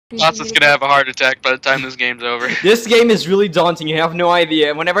Costlet's gonna have a heart attack by the time this game's over. This game is really daunting. You have no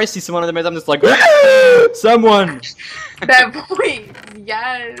idea. Whenever I see someone on the map, I'm just like, someone. That voice,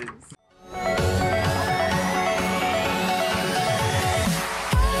 yes.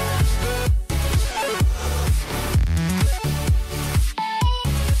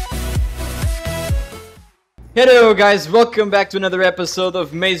 Hello guys, welcome back to another episode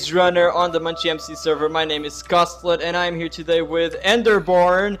of Maze Runner on the Munchie MC server. My name is Costlet and I'm here today with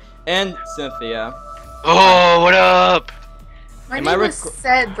EnderBorn and Cynthia. Oh, what up? My name was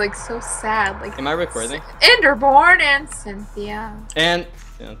said like so sad. Like, am I recording? EnderBorn and Cynthia. And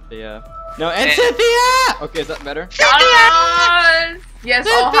Cynthia. No, and Cynthia! Okay, is that better? Yes,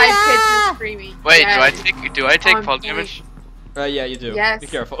 all high pitch and screaming. Wait, yes. do I take fall damage? Yeah, you do. Yes. Be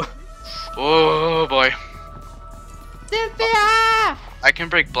careful. Oh boy. Cynthia! I can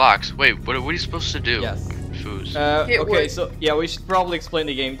break blocks. Wait, what are you supposed to do? Yes. Foos. Okay, so yeah, we should probably explain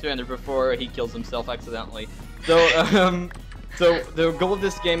the game to Ender before he kills himself accidentally. So, so the goal of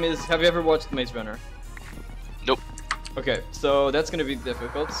this game is, have you ever watched Maze Runner? Nope. Okay, so that's gonna be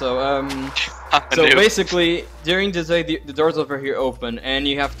difficult. So, basically, during the day, the doors over here open, and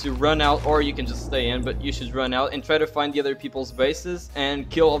you have to run out, or you can just stay in, but you should run out and try to find the other people's bases and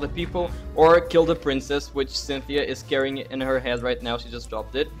kill all the people, or kill the princess, which Cynthia is carrying in her head right now. She just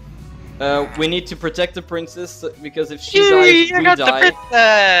dropped it. We need to protect the princess, because if she dies, we die.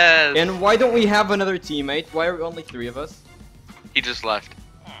 And why don't we have another teammate? Why are only 3 of us? He just left.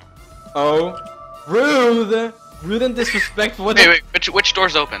 Oh, rude! Rude and disrespectful. Wait, which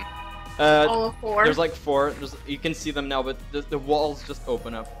door's open? All 4. There's like 4. You can see them now, but the walls just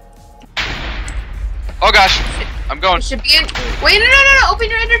open up. Oh gosh, I'm going. It should be in. Wait, no! Open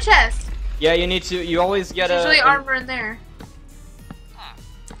your ender chest. Yeah, you need to. You always get There's usually armor in there.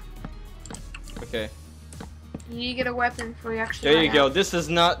 Okay. You need to get a weapon before you actually. There you go. This is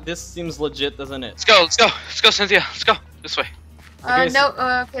not. This seems legit, doesn't it? Let's go, Cynthia. Let's go this way. Okay, no.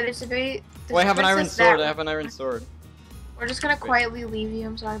 Okay, there's a bait. Oh, I have an iron sword. I have an iron sword. We're just gonna quietly leave you.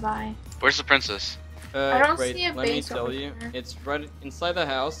 I'm sorry. Bye. Where's the princess? I don't wait, see a let me base tell over you. there. It's right inside the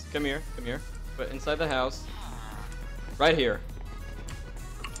house. Come here. But inside the house, right here.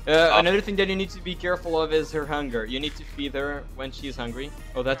 Another thing that you need to be careful of is her hunger. You need to feed her when she's hungry.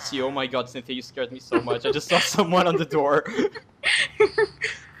 Oh, that's you. Oh my god, Cynthia, you scared me so much. I just saw someone on the door.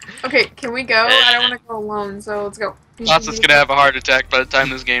 Okay, can we go? I don't want to go alone, so let's go. Costlet's gonna have a heart attack by the time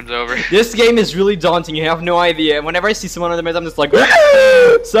this game's over. This game is really daunting. You have no idea. Whenever I see someone on the map, I'm just like,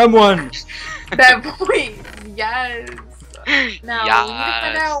 someone. That voice, yes. Now, yes. we need to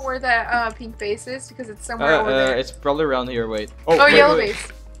find out where that pink base is, because it's somewhere over there. It's probably around here. Wait. Oh, wait, yellow wait.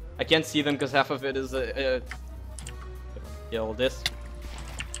 base. I can't see them because half of it is yellow. This.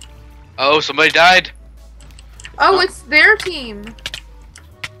 Oh, somebody died. Oh, it's their team.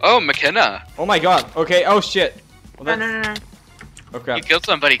 Oh, McKenna. Oh my god. Okay. Oh shit. Well, No. Oh crap. You killed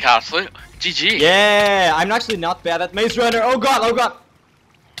somebody, Costlet. GG. Yeah, I'm actually not bad at Maze Runner. Oh god. Okay.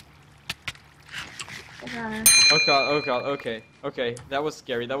 Oh god. Okay. That was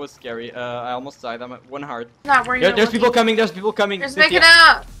scary. I almost died. I'm at 1 heart. Not where you're There's people coming. There's There's Cynthia.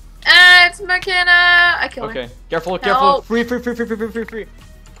 McKenna. It's McKenna. I killed her. Okay. Careful. Help. Free.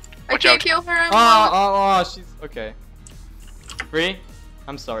 I can't kill her. I'm Oh, she's okay. Free?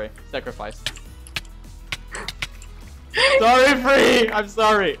 I'm sorry. Sacrifice. Sorry, Free. I'm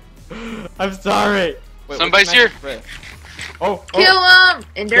sorry. Wait, Somebody's here. Oh. Kill him.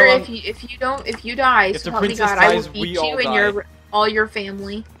 Ender, Kill him. if you die, If so the help me princess God, I will dies, beat we you all and all your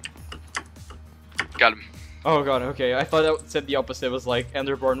family. Got him. Oh god, okay. I thought that said the opposite. It was like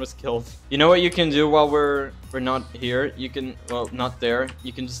EnderBorn was killed. You know what you can do while we're not here? You can, well, not there.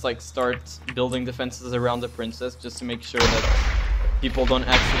 You can just like start building defenses around the princess just to make sure that people don't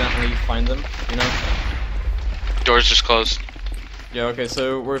accidentally find them, you know? Door's just closed. Yeah, okay,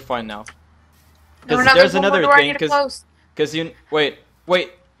 so we're fine now. No, Because there's one more another door I thing, need to close. because you, wait,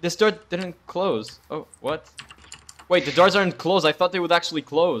 this door didn't close. Oh, what? Wait, the doors aren't closed. I thought they would actually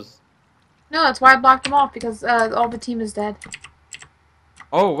close. No, that's why I blocked them off, because all the team is dead.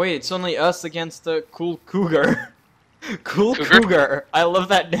 Oh, wait, it's only us against the cool cougar. Cool cougar. I love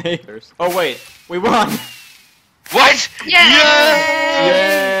that name. Oh, wait, we won. What?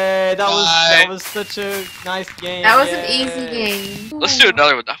 Yeah, that was such a nice game. That was an easy game. Let's do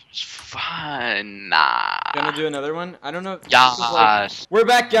another one. That was fun. Gonna do another one? I don't know. Yes. We're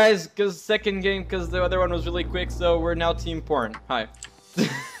back, guys, because second game, because the other one was really quick, so we're now Team Porn. Hi.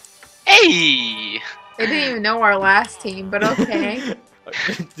 Hey. They didn't even know our last team, but okay.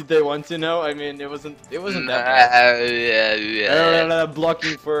 Did they want to know? I mean, it wasn't that bad.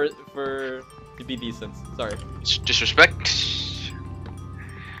 Blocking for to be decent. Sorry. Disrespect.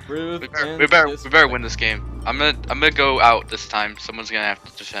 Ruth, We better win this game. I'm gonna go out this time. Someone's gonna have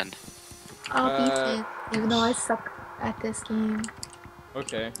to defend. I'll beat it, even though I suck at this game.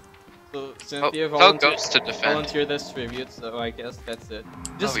 Okay. So Cynthia volunteered this tribute, so I guess that's it.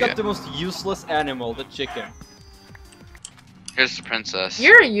 Just got the most useless animal, the chicken. Here's the princess.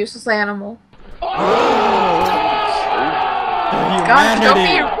 You're a useless animal. Gosh,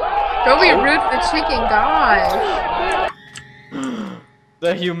 don't be rude to the chicken, gosh.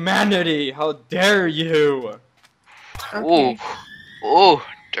 The humanity! How dare you! Okay. Oh,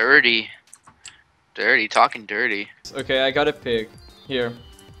 dirty. Dirty, talking dirty. Okay, I got a pig. Here.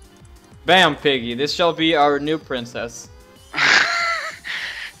 Bam, piggy. This shall be our new princess.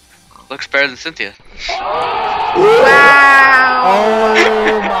 Looks better than Cynthia. Wow! Oh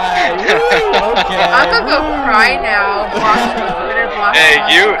my! Okay. I'm gonna go cry now. Hey,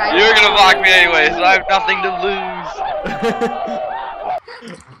 you're gonna block me anyway, so I have nothing to lose.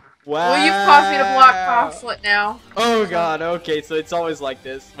 Wow. Well, you've caused me to block Costlet now. Oh god, okay, so it's always like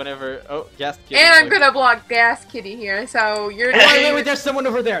this whenever. Oh, Gas Kitty. And I'm gonna block Gas Kitty here, so you're. Wait, there's someone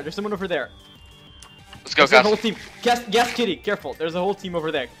over there. There's someone over there. Let's go, There's a whole team. Gas Kitty, careful. There's a whole team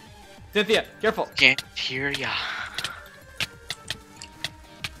over there. Cynthia, careful. Can't hear ya.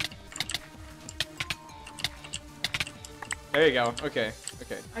 There you go. Okay.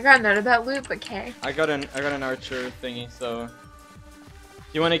 I got none of that loot, but okay. I got an archer thingy, so.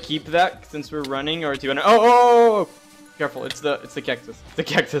 Do you want to keep that since we're running, or do you want to? Oh! Careful! It's the cactus. The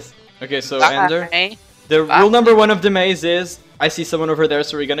cactus. Okay, so Ender. The rule number 1 of the maze is I see someone over there,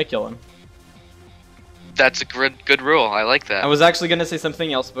 so we're gonna kill him. That's a good rule. I like that. I was actually gonna say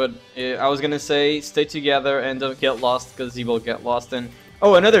something else, but I was gonna say stay together and don't get lost, because he will get lost. And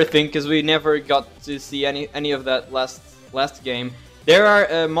oh, another thing, because we never got to see any of that last game. There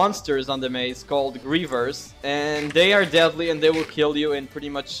are monsters on the maze called Grievers, and they are deadly and they will kill you in pretty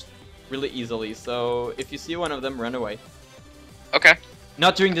much really easily. So if you see one of them, run away. Okay.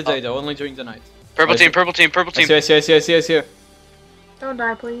 Not during the day though, only during the night. Purple team, purple team, purple team. I see. Don't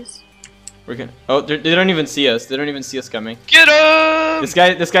die, please. We're gonna. Oh, they don't even see us. They don't even see us coming. Get him! This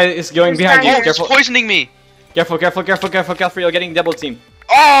guy is going behind you. Careful! He's poisoning me. Careful! You're getting double team.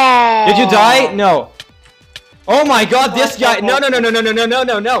 Oh! Did you die? No. Oh my god, this guy! No!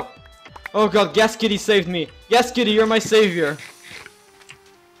 Oh god, Gas Kitty saved me. Gas Kitty, you're my savior.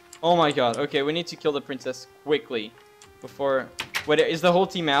 Oh my god. Okay, we need to kill the princess quickly. Before... Wait, is the whole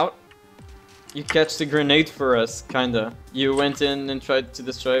team out? You catch the grenade for us, kinda. You went in and tried to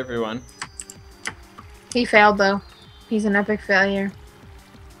destroy everyone. He failed, though. He's an epic failure.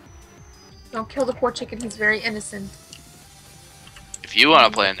 Don't kill the poor chicken, he's very innocent. If you want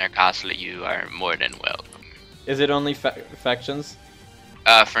to play in their Costlet, you are more than welcome. Is it only factions?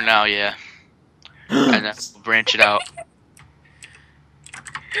 For now, yeah. And then we'll branch it out.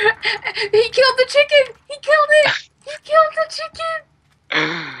 He killed the chicken! He killed it! He killed the chicken!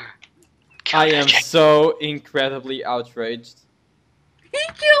 I am so incredibly outraged. He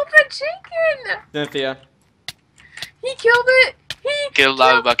killed the chicken! Cynthia. He killed it! Kill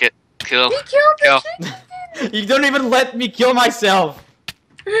lava bucket. Kill. He killed the chicken! You don't even let me kill myself!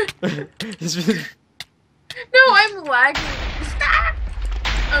 No, I'm lagging. Stop!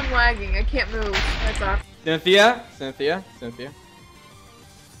 I'm lagging. I can't move. That's off. Cynthia. There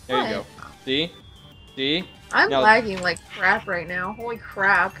What? you go. See? I'm lagging like crap right now. Holy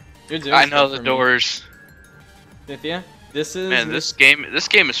crap. You're doing I know the me. doors. Cynthia, this is... Man, this game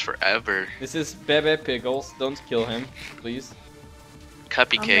is forever. This is Bebe Piggles. Don't kill him, please.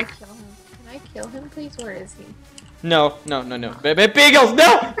 Cuppy I'm cake. gonna kill him. Can I kill him, please? Where is he? No. Bebe Piggles,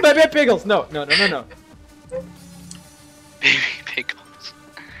 no! Bebe Piggles, no. Baby pickles.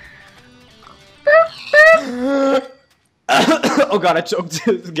 Oh god, I choked.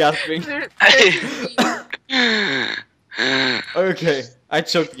 Gasping. Okay, I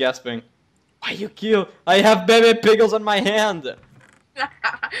choked gasping. Why you kill? I have Bebe Piggles on my hand.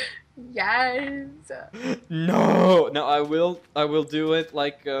 Yes. No, I will do it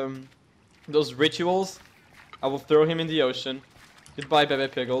like those rituals. I will throw him in the ocean. Goodbye, Bebe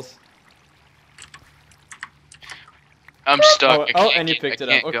Piggles. I'm stuck. And you picked it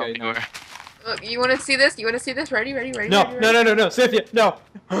up. Okay. No. Look, you want to see this? Ready? No, Cynthia, no.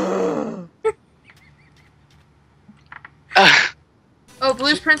 Oh,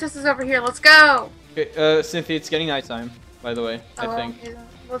 Blue's princess is over here. Let's go. Okay, Cynthia, it's getting nighttime, by the way. I think. Okay,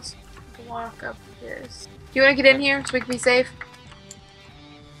 let's walk up here. Do you want to get in here so we can be safe?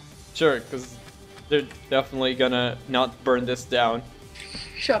 Sure, because they're definitely gonna not burn this down.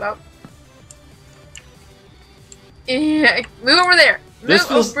 Shut up. Yeah, move over there. This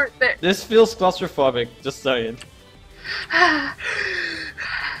feels claustrophobic. Just saying.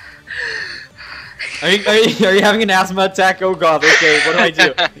 Are you having an asthma attack? Oh god, okay, what do I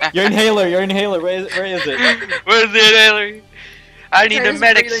do? Your inhaler, where is it? Where's the inhaler? I need a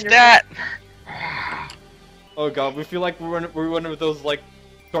medic stat! Oh god, we feel like we're one of those like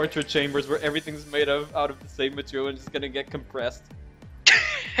torture chambers where everything's made out of the same material and just gonna get compressed.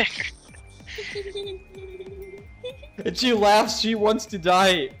 And she laughs, she wants to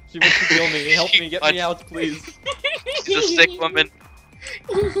die. She wants to kill me. Help me, get me out, please. She's a sick woman.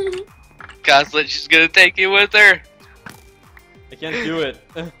 Costlet, she's gonna take you with her. I can't do it.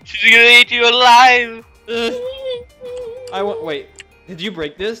 She's gonna eat you alive. Wait, did you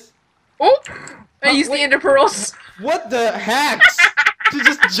break this? Oh! I used the ender pearls. What the hacks? She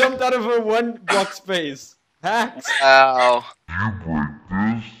just jumped out of her 1 block space. Hacks. Ow.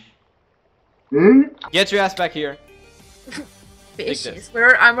 Get your ass back here. Fishes.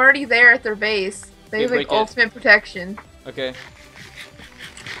 I'm already there at their base. They have like ultimate protection. Okay.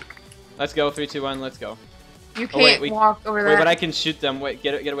 Let's go. 3, 2, 1. Let's go. You can't walk over that. Wait, but I can shoot them. Wait,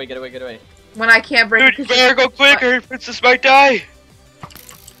 get away. When I can't break. Dude, you better go quicker. Princess might die.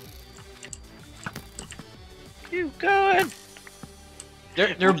 You going?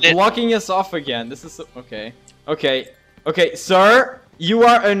 They're blocking us off again. This is so, okay. Okay, sir, you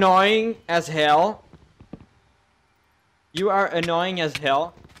are annoying as hell. You are annoying as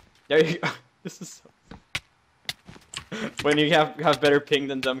hell. There you go. This is so... when you have better ping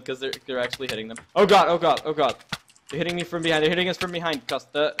than them because they're actually hitting them. Oh god. They're hitting me from behind. They're hitting us from behind.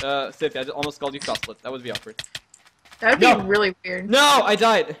 Cynthia, I almost called you Costlet. That would be awkward. That would be really weird. No, I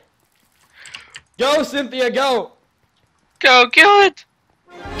died. Go, Cynthia, go. Go kill it.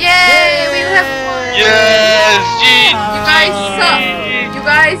 Yay! We have fun! Yes! You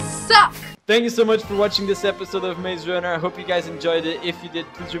guys suck! Thank you so much for watching this episode of Maze Runner. I hope you guys enjoyed it. If you did,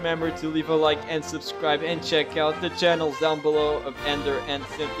 please remember to leave a like and subscribe and check out the channels down below of Ender and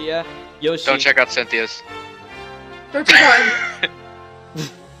Cynthia. Yoshi. Don't check out Cynthia's. Don't check out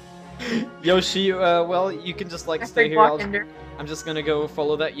Yoshi, well, you can just like stay here. I'm just gonna go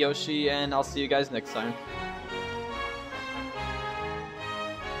follow that Yoshi and I'll see you guys next time.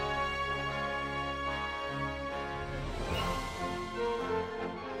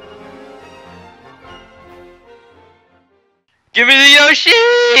 Give me the Yoshi!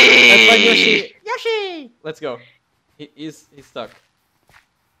 Let's find Yoshi! Yoshi! Let's go. He's stuck.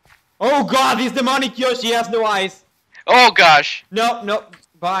 Oh god, he's demonic Yoshi, he has no eyes! Oh gosh! No,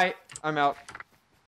 bye. I'm out.